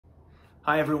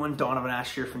Hi everyone, Donavon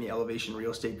here from the Elevation Real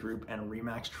Estate Group and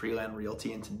Remax Treeland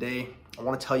Realty, and today I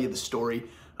want to tell you the story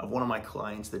of one of my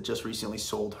clients that just recently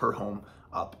sold her home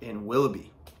up in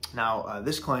Willoughby. Now,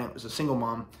 this client was a single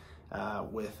mom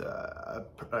with a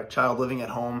child living at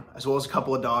home, as well as a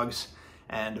couple of dogs,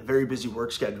 and a very busy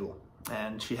work schedule.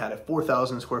 And she had a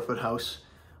 4,000 square foot house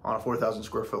on a 4,000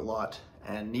 square foot lot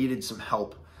and needed some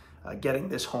help getting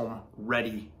this home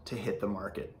ready to hit the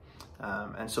market.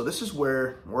 And so this is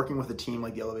where working with a team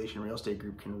like the Elevation Real Estate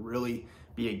Group can really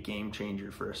be a game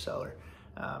changer for a seller,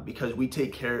 because we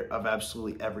take care of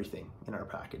absolutely everything in our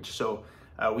package. So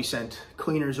we sent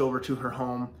cleaners over to her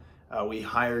home. We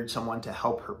hired someone to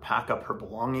help her pack up her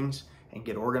belongings and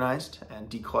get organized and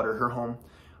declutter her home.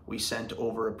 We sent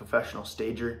over a professional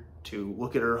stager to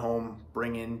look at her home,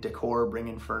 bring in decor, bring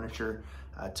in furniture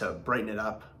to brighten it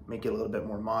up, make it a little bit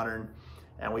more modern.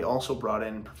 And we also brought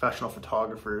in professional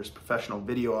photographers, professional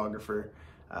videographer,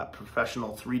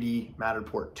 professional 3D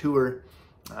Matterport tour,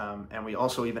 and we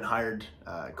also even hired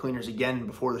cleaners again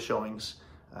before the showings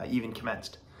even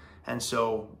commenced. And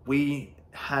so we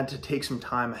had to take some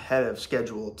time ahead of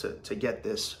schedule to get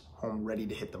this home ready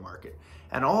to hit the market.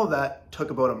 And all of that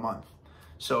took about a month.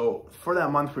 So for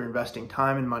that month, we were investing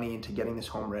time and money into getting this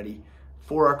home ready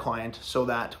for our client so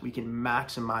that we can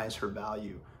maximize her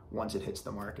value once it hits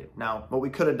the market. Now, what we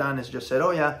could have done is just said,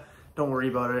 oh yeah, don't worry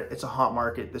about it. It's a hot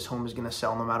market. This home is gonna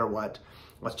sell no matter what.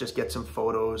 Let's just get some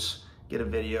photos, get a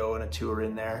video and a tour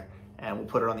in there, and we'll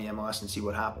put it on the MLS and see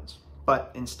what happens.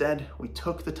 But instead, we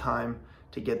took the time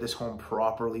to get this home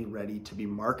properly ready to be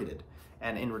marketed.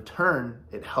 And in return,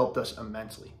 it helped us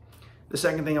immensely. The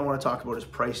second thing I wanna talk about is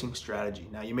pricing strategy.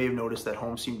 Now, you may have noticed that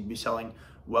homes seem to be selling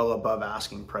well above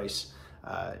asking price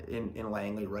in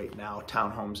Langley right now,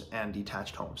 townhomes and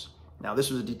detached homes. Now, this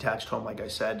was a detached home, like I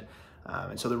said,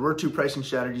 and so there were two pricing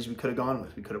strategies we could have gone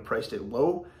with. We could have priced it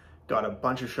low, got a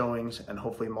bunch of showings and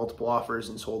hopefully multiple offers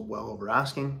and sold well over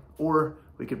asking, or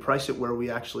we could price it where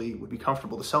we actually would be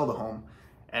comfortable to sell the home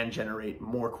and generate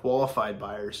more qualified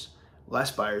buyers, less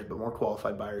buyers, but more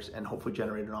qualified buyers, and hopefully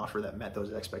generate an offer that met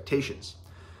those expectations.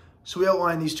 So we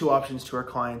outlined these two options to our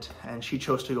client, and she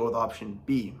chose to go with option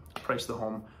B, price the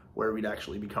home where we'd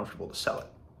actually be comfortable to sell it.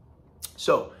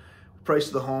 So we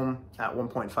priced the home at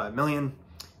 1.5 million.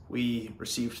 We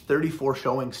received 34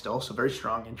 showings still, so very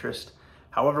strong interest.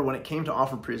 However, when it came to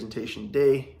offer presentation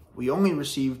day, we only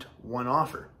received one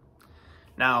offer.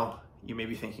 Now, you may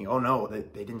be thinking, oh no,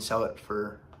 they didn't sell it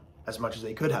for as much as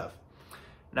they could have.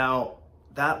 Now,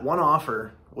 that one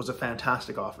offer was a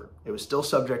fantastic offer. It was still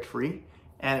subject free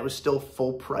and it was still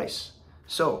full price.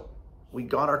 So we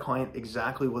got our client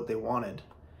exactly what they wanted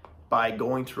by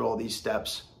going through all these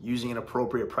steps, using an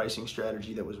appropriate pricing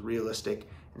strategy that was realistic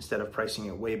instead of pricing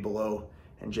it way below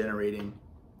and generating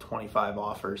 25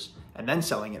 offers and then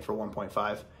selling it for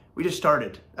 1.5. We just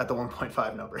started at the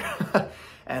 1.5 number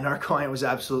and our client was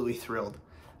absolutely thrilled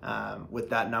with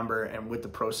that number and with the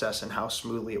process and how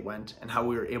smoothly it went and how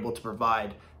we were able to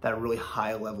provide that really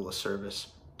high level of service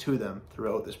to them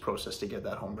throughout this process to get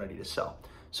that home ready to sell.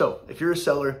 So if you're a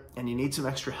seller and you need some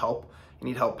extra help, you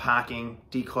need help packing,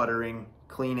 decluttering,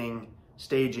 cleaning,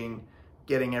 staging,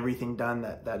 getting everything done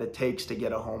that it takes to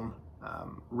get a home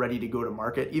ready to go to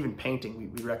market. Even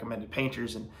painting, we recommended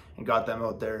painters and got them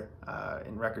out there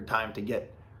in record time to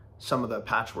get some of the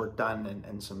patchwork done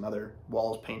and some other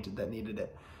walls painted that needed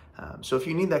it. So if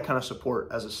you need that kind of support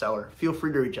as a seller, feel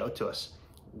free to reach out to us.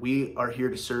 We are here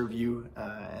to serve you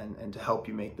and to help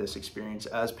you make this experience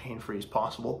as pain-free as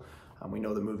possible. We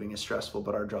know that moving is stressful,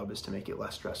 but our job is to make it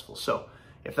less stressful. So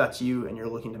if that's you and you're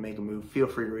looking to make a move, feel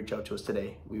free to reach out to us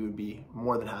today. We would be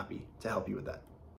more than happy to help you with that.